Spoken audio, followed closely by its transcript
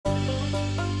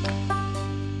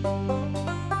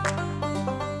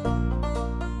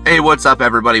Hey, what's up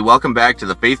everybody? Welcome back to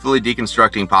the Faithfully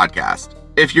Deconstructing podcast.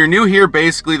 If you're new here,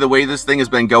 basically the way this thing has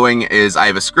been going is I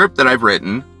have a script that I've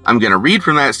written, I'm going to read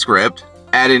from that script,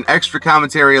 add in extra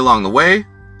commentary along the way,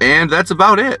 and that's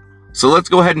about it. So let's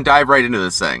go ahead and dive right into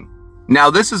this thing. Now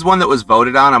this is one that was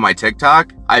voted on my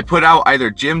TikTok. I put out either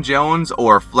Jim Jones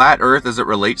or Flat Earth as it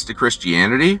relates to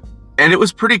Christianity, and it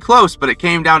was pretty close, but it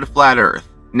came down to Flat Earth.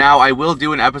 Now I will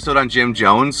do an episode on Jim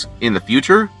Jones in the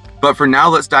future, but for now,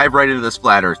 let's dive right into this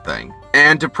Flat Earth thing.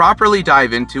 And to properly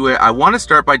dive into it, I want to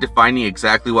start by defining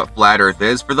exactly what Flat Earth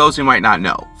is for those who might not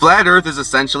know. Flat Earth is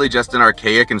essentially just an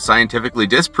archaic and scientifically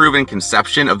disproven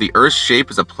conception of the Earth's shape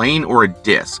as a plane or a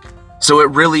disc. So it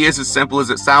really is as simple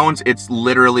as it sounds, it's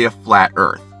literally a flat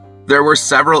Earth. There were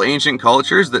several ancient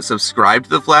cultures that subscribed to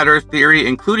the Flat Earth theory,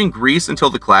 including Greece until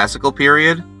the Classical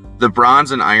period, the Bronze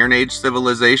and Iron Age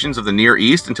civilizations of the Near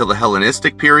East until the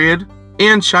Hellenistic period,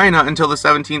 and China until the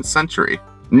 17th century.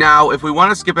 Now, if we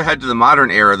want to skip ahead to the modern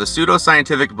era, the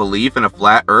pseudoscientific belief in a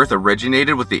flat Earth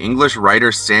originated with the English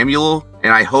writer Samuel,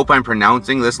 and I hope I'm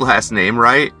pronouncing this last name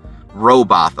right,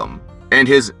 Rowbotham, and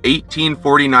his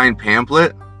 1849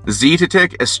 pamphlet,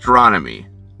 Zetetic Astronomy.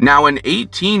 Now, in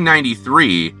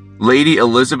 1893, Lady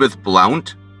Elizabeth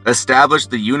Blount established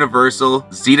the Universal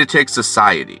Zetetic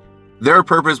Society. Their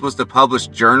purpose was to publish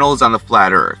journals on the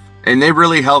flat Earth, and they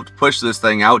really helped push this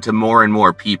thing out to more and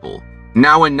more people.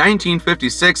 Now in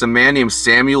 1956, a man named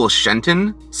Samuel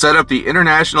Shenton set up the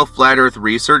International Flat Earth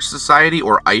Research Society,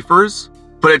 or IFRS,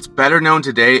 but it's better known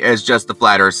today as just the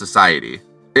Flat Earth Society.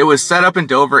 It was set up in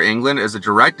Dover, England as a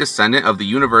direct descendant of the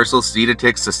Universal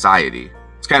Zetetic Society.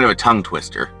 It's kind of a tongue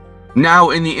twister. Now,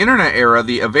 in the internet era,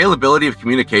 the availability of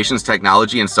communications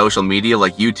technology and social media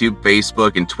like YouTube,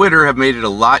 Facebook, and Twitter have made it a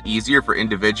lot easier for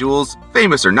individuals,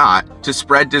 famous or not, to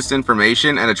spread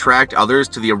disinformation and attract others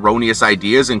to the erroneous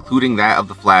ideas, including that of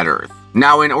the flat Earth.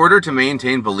 Now, in order to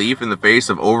maintain belief in the face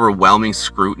of overwhelming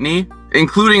scrutiny,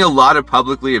 including a lot of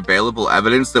publicly available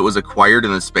evidence that was acquired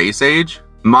in the space age,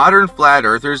 modern flat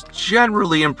earthers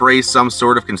generally embrace some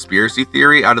sort of conspiracy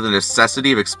theory out of the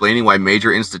necessity of explaining why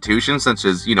major institutions such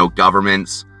as,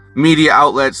 governments, media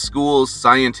outlets, schools,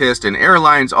 scientists, and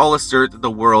airlines all assert that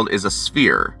the world is a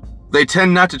sphere. They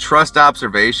tend not to trust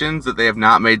observations that they have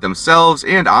not made themselves,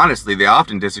 and honestly, they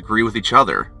often disagree with each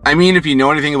other. I mean, if you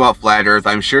know anything about flat Earth,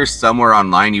 I'm sure somewhere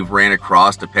online you've ran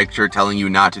across a picture telling you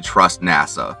not to trust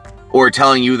NASA, or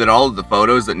telling you that all of the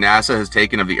photos that NASA has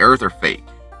taken of the Earth are fake.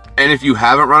 And if you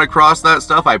haven't run across that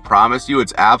stuff, I promise you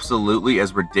it's absolutely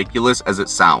as ridiculous as it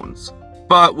sounds.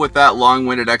 But with that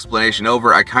long-winded explanation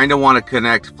over, I kinda want to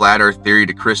connect flat Earth theory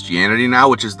to Christianity now,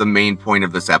 which is the main point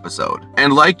of this episode.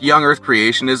 And like young Earth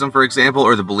creationism, for example,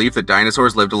 or the belief that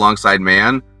dinosaurs lived alongside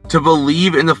man, to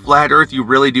believe in the flat Earth, you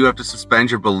really do have to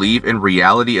suspend your belief in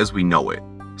reality as we know it.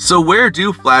 So where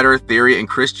do flat Earth theory and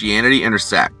Christianity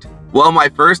intersect? Well, my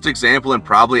first example, and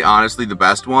probably honestly the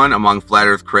best one among flat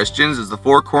Earth Christians, is the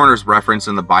four corners reference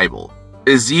in the Bible.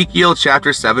 Ezekiel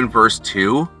chapter 7 verse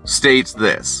 2 states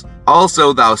this: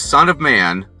 "Also thou son of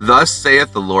man, thus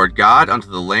saith the Lord God unto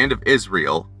the land of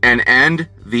Israel,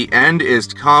 the end is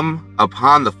come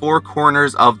upon the four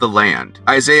corners of the land."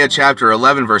 Isaiah chapter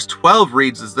 11 verse 12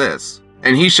 reads as this: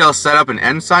 "And he shall set up an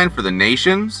ensign for the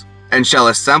nations, and shall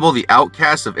assemble the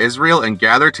outcasts of Israel, and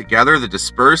gather together the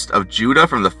dispersed of Judah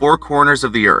from the four corners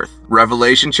of the earth."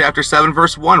 Revelation chapter 7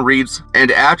 verse 1 reads,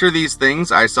 "And after these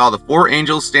things I saw the four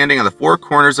angels standing on the four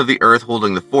corners of the earth,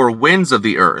 holding the four winds of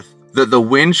the earth, that the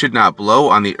wind should not blow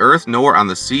on the earth, nor on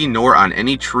the sea, nor on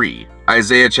any tree."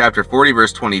 Isaiah chapter 40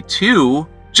 verse 22,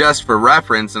 just for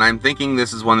reference, and I'm thinking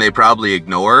this is one they probably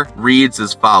ignore, reads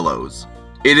as follows: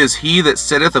 "It is he that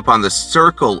sitteth upon the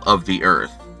circle of the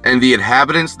earth, and the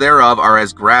inhabitants thereof are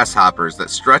as grasshoppers,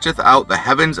 that stretcheth out the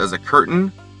heavens as a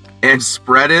curtain, and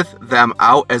spreadeth them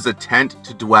out as a tent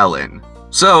to dwell in."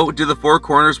 So, do the four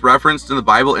corners referenced in the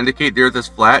Bible indicate the earth is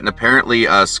flat and apparently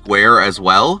a square as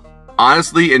well?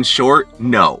 Honestly, in short,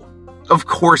 no. Of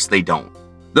course they don't.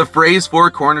 The phrase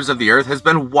four corners of the earth has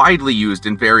been widely used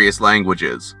in various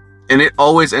languages, and it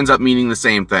always ends up meaning the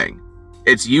same thing.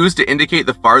 It's used to indicate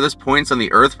the farthest points on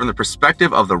the earth from the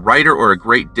perspective of the writer or a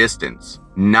great distance,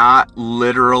 not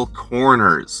literal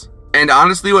corners. And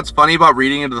honestly, what's funny about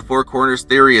reading into the four corners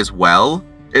theory as well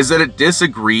is that it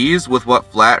disagrees with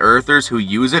what flat earthers who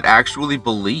use it actually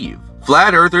believe.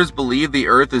 Flat earthers believe the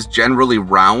earth is generally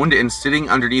round and sitting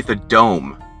underneath a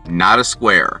dome, not a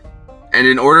square. And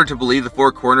in order to believe the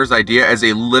four corners idea as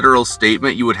a literal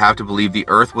statement, you would have to believe the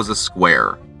earth was a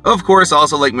square. Of course,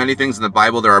 also like many things in the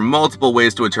Bible, there are multiple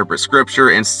ways to interpret scripture,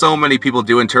 and so many people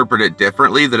do interpret it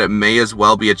differently that it may as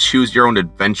well be a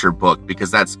choose-your-own-adventure book,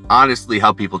 because that's honestly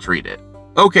how people treat it.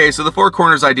 Okay, so the four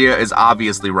corners idea is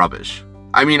obviously rubbish.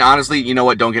 I mean, honestly, you know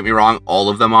what, don't get me wrong, all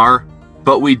of them are.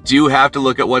 But we do have to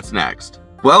look at what's next.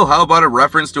 Well, how about a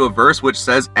reference to a verse which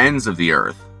says ends of the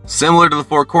earth? Similar to the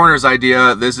four corners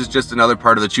idea, this is just another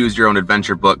part of the choose your own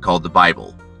adventure book called the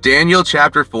Bible. Daniel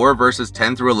chapter 4 verses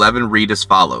 10 through 11 read as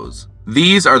follows.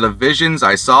 These are the visions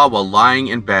I saw while lying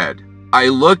in bed. I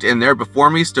looked, and there before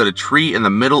me stood a tree in the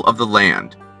middle of the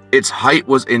land. Its height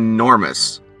was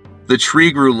enormous. The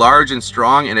tree grew large and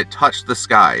strong, and it touched the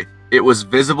sky. It was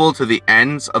visible to the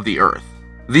ends of the earth.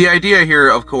 The idea here,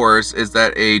 of course, is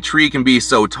that a tree can be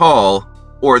so tall,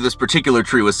 or this particular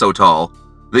tree was so tall,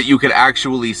 that you could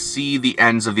actually see the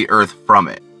ends of the earth from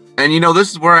it. And you know,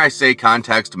 this is where I say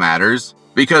context matters,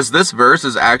 because this verse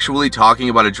is actually talking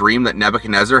about a dream that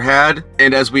Nebuchadnezzar had,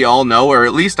 and as we all know, or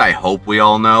at least I hope we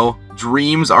all know,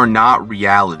 dreams are not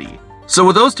reality. So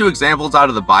with those two examples out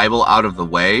of the Bible out of the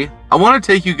way, I want to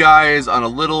take you guys on a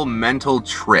little mental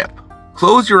trip.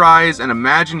 Close your eyes and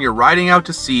imagine you're riding out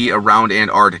to sea around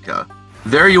Antarctica.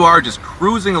 There you are, just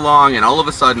cruising along, and all of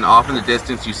a sudden, off in the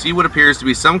distance, you see what appears to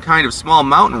be some kind of small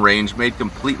mountain range made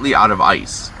completely out of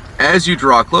ice. As you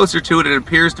draw closer to it, it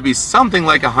appears to be something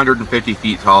like 150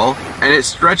 feet tall, and it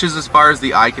stretches as far as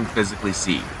the eye can physically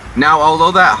see. Now,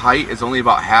 although that height is only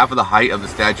about half of the height of the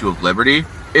Statue of Liberty,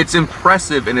 it's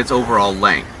impressive in its overall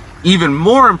length. Even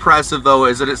more impressive, though,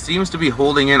 is that it seems to be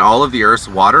holding in all of the Earth's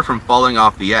water from falling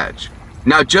off the edge.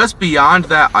 Now, just beyond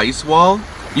that ice wall,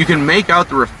 you can make out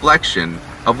the reflection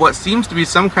of what seems to be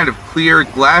some kind of clear,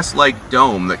 glass-like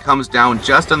dome that comes down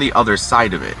just on the other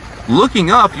side of it.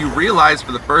 Looking up, you realize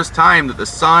for the first time that the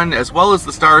sun, as well as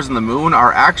the stars and the moon,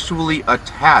 are actually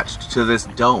attached to this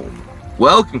dome.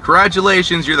 Well,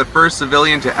 congratulations, you're the first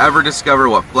civilian to ever discover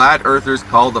what flat earthers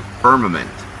call the firmament.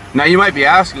 Now you might be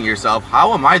asking yourself,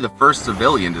 how am I the first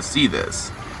civilian to see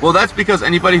this? Well, that's because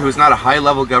anybody who's not a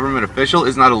high-level government official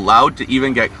is not allowed to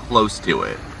even get close to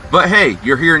it. But hey,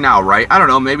 you're here now, right? I don't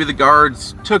know, maybe the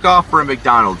guards took off for a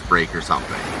McDonald's break or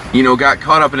something. You know, got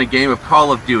caught up in a game of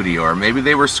Call of Duty, or maybe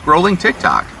they were scrolling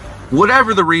TikTok.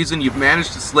 Whatever the reason, you've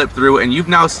managed to slip through and you've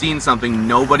now seen something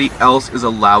nobody else is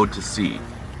allowed to see.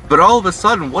 But all of a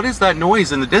sudden, what is that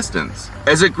noise in the distance?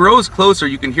 As it grows closer,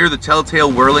 you can hear the telltale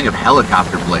whirling of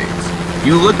helicopter blades.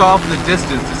 You look off in the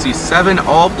distance to see 7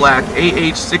 all-black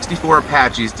AH-64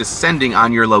 Apaches descending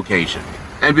on your location.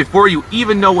 And before you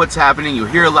even know what's happening, you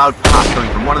hear a loud pop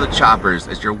coming from one of the choppers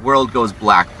as your world goes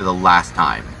black for the last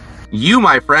time. You,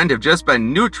 my friend, have just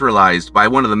been neutralized by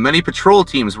one of the many patrol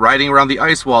teams riding around the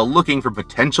ice wall looking for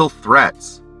potential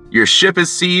threats. Your ship is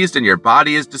seized and your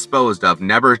body is disposed of,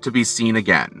 never to be seen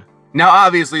again. Now,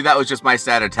 obviously, that was just my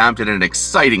sad attempt at an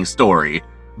exciting story.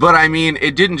 But I mean,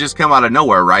 it didn't just come out of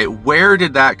nowhere, right? Where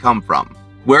did that come from?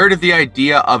 Where did the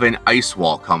idea of an ice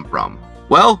wall come from?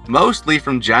 Well, mostly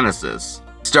from Genesis.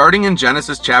 Starting in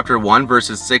Genesis chapter 1,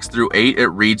 verses 6 through 8, it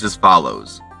reads as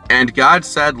follows. And God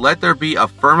said, let there be a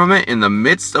firmament in the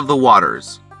midst of the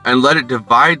waters, and let it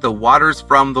divide the waters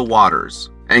from the waters.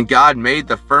 And God made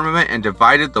the firmament and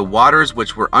divided the waters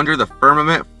which were under the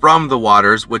firmament from the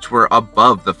waters which were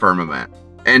above the firmament.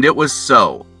 And it was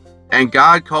so. And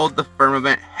God called the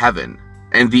firmament heaven,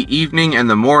 and the evening and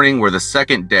the morning were the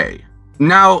second day.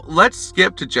 Now, let's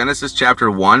skip to Genesis chapter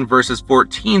 1, verses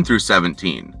 14 through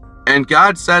 17. And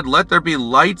God said, let there be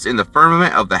lights in the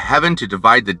firmament of the heaven to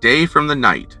divide the day from the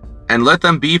night, and let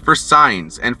them be for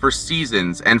signs, and for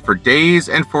seasons, and for days,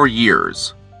 and for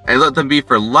years. And let them be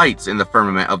for lights in the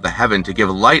firmament of the heaven to give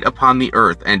light upon the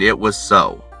earth, and it was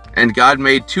so. And God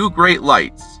made 2 great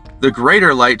lights, the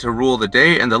greater light to rule the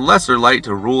day, and the lesser light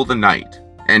to rule the night.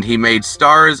 And he made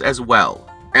stars as well.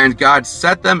 And God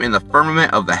set them in the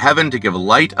firmament of the heaven to give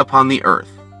light upon the earth.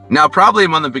 Now, probably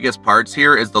among the biggest parts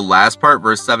here is the last part,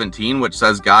 verse 17, which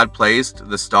says God placed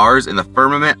the stars in the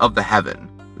firmament of the heaven.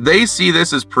 They see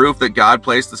this as proof that God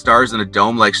placed the stars in a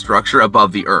dome-like structure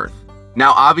above the earth.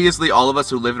 Now, obviously, all of us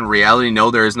who live in reality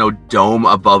know there is no dome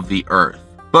above the earth.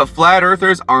 But flat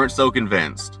earthers aren't so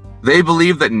convinced. They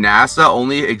believe that NASA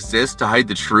only exists to hide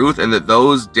the truth and that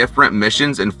those different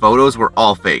missions and photos were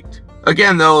all faked.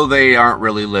 Again, though, they aren't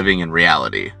really living in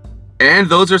reality. And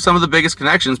those are some of the biggest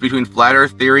connections between flat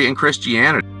earth theory and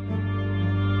Christianity.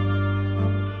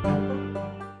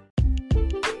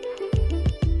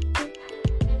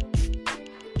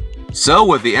 So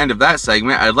with the end of that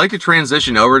segment, I'd like to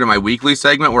transition over to my weekly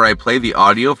segment where I play the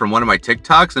audio from one of my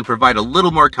TikToks and provide a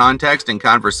little more context and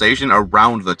conversation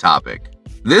around the topic.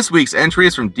 This week's entry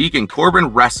is from Deacon Corbin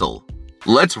Wrestle.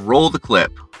 Let's roll the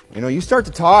clip. You know, you start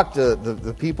to talk to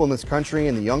the people in this country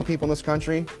and the young people in this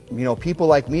country, you know, people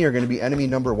like me are going to be enemy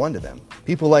number 1 to them.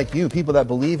 People like you, people that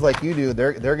believe like you do,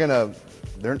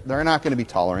 they're not going to be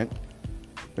tolerant.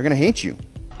 They're going to hate you.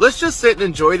 Let's just sit and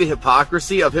enjoy the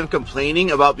hypocrisy of him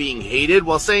complaining about being hated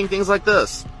while saying things like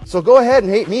this. So go ahead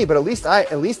and hate me, but at least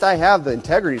I have the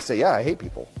integrity to say, yeah, I hate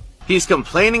people. He's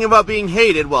complaining about being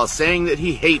hated while saying that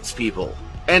he hates people.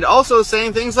 And also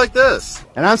saying things like this.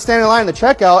 And I'm standing in line in the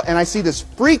checkout, and I see this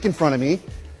freak in front of me,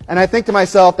 and I think to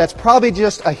myself, that's probably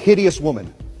just a hideous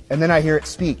woman. And then I hear it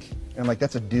speak, and I'm like,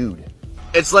 that's a dude.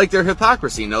 It's like their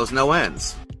hypocrisy knows no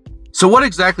ends. So what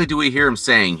exactly do we hear him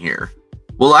saying here?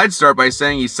 Well, I'd start by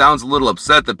saying he sounds a little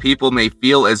upset that people may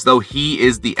feel as though he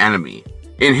is the enemy.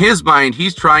 In his mind,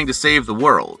 he's trying to save the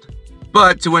world.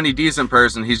 But to any decent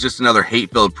person, he's just another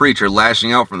hate-filled preacher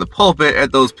lashing out from the pulpit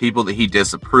at those people that he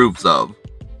disapproves of.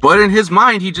 But in his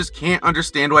mind, he just can't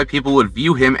understand why people would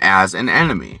view him as an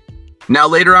enemy. Now,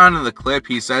 later on in the clip,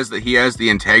 he says that he has the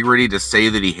integrity to say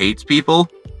that he hates people.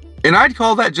 And I'd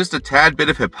call that just a tad bit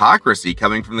of hypocrisy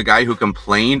coming from the guy who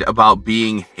complained about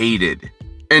being hated.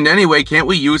 And anyway, can't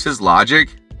we use his logic?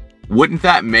 Wouldn't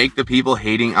that make the people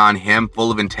hating on him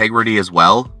full of integrity as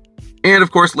well? And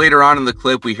of course, later on in the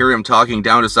clip, we hear him talking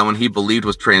down to someone he believed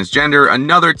was transgender.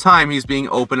 Another time he's being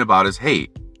open about his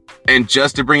hate. And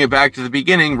just to bring it back to the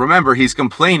beginning, remember, he's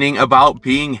complaining about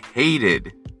being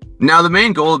hated. Now, the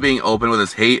main goal of being open with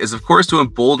his hate is, of course, to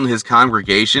embolden his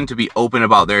congregation to be open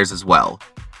about theirs as well.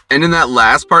 And in that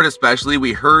last part especially,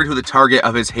 we heard who the target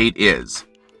of his hate is.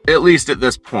 At least at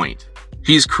this point.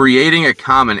 He's creating a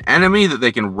common enemy that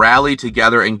they can rally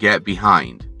together and get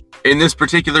behind. In this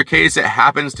particular case, it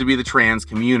happens to be the trans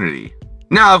community.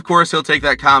 Now, of course, he'll take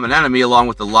that common enemy along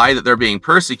with the lie that they're being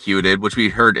persecuted, which we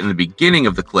heard in the beginning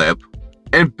of the clip,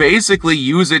 and basically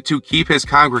use it to keep his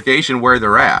congregation where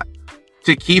they're at.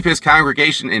 To keep his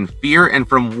congregation in fear and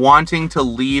from wanting to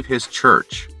leave his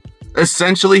church.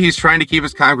 Essentially, he's trying to keep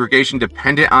his congregation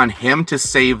dependent on him to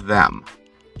save them.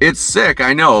 It's sick,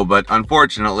 I know, but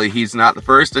unfortunately, he's not the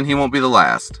first and he won't be the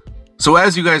last. So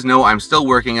as you guys know, I'm still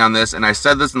working on this, and I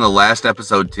said this in the last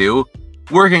episode too.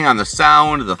 Working on the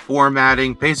sound, the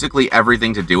formatting, basically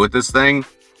everything to do with this thing.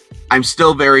 I'm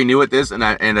still very new at this, and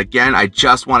again, I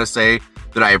just want to say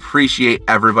that I appreciate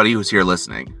everybody who's here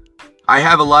listening. I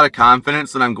have a lot of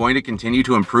confidence that I'm going to continue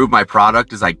to improve my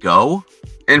product as I go.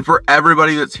 And for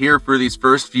everybody that's here for these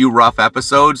first few rough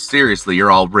episodes, seriously,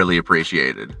 you're all really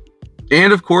appreciated.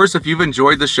 And of course, if you've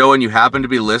enjoyed the show and you happen to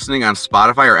be listening on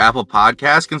Spotify or Apple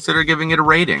Podcasts, consider giving it a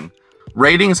rating.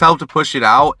 Ratings help to push it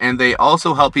out, and they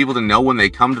also help people to know when they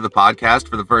come to the podcast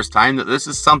for the first time that this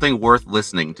is something worth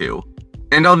listening to.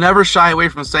 And I'll never shy away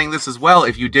from saying this as well.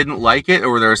 If you didn't like it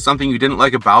or there's something you didn't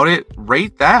like about it,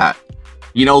 rate that.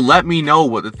 You know, let me know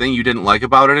what the thing you didn't like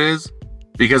about it is,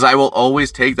 because I will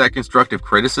always take that constructive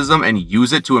criticism and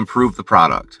use it to improve the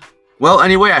product. Well,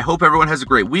 anyway, I hope everyone has a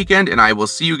great weekend, and I will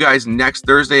see you guys next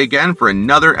Thursday again for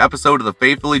another episode of the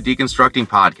Faithfully Deconstructing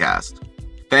Podcast.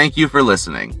 Thank you for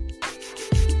listening.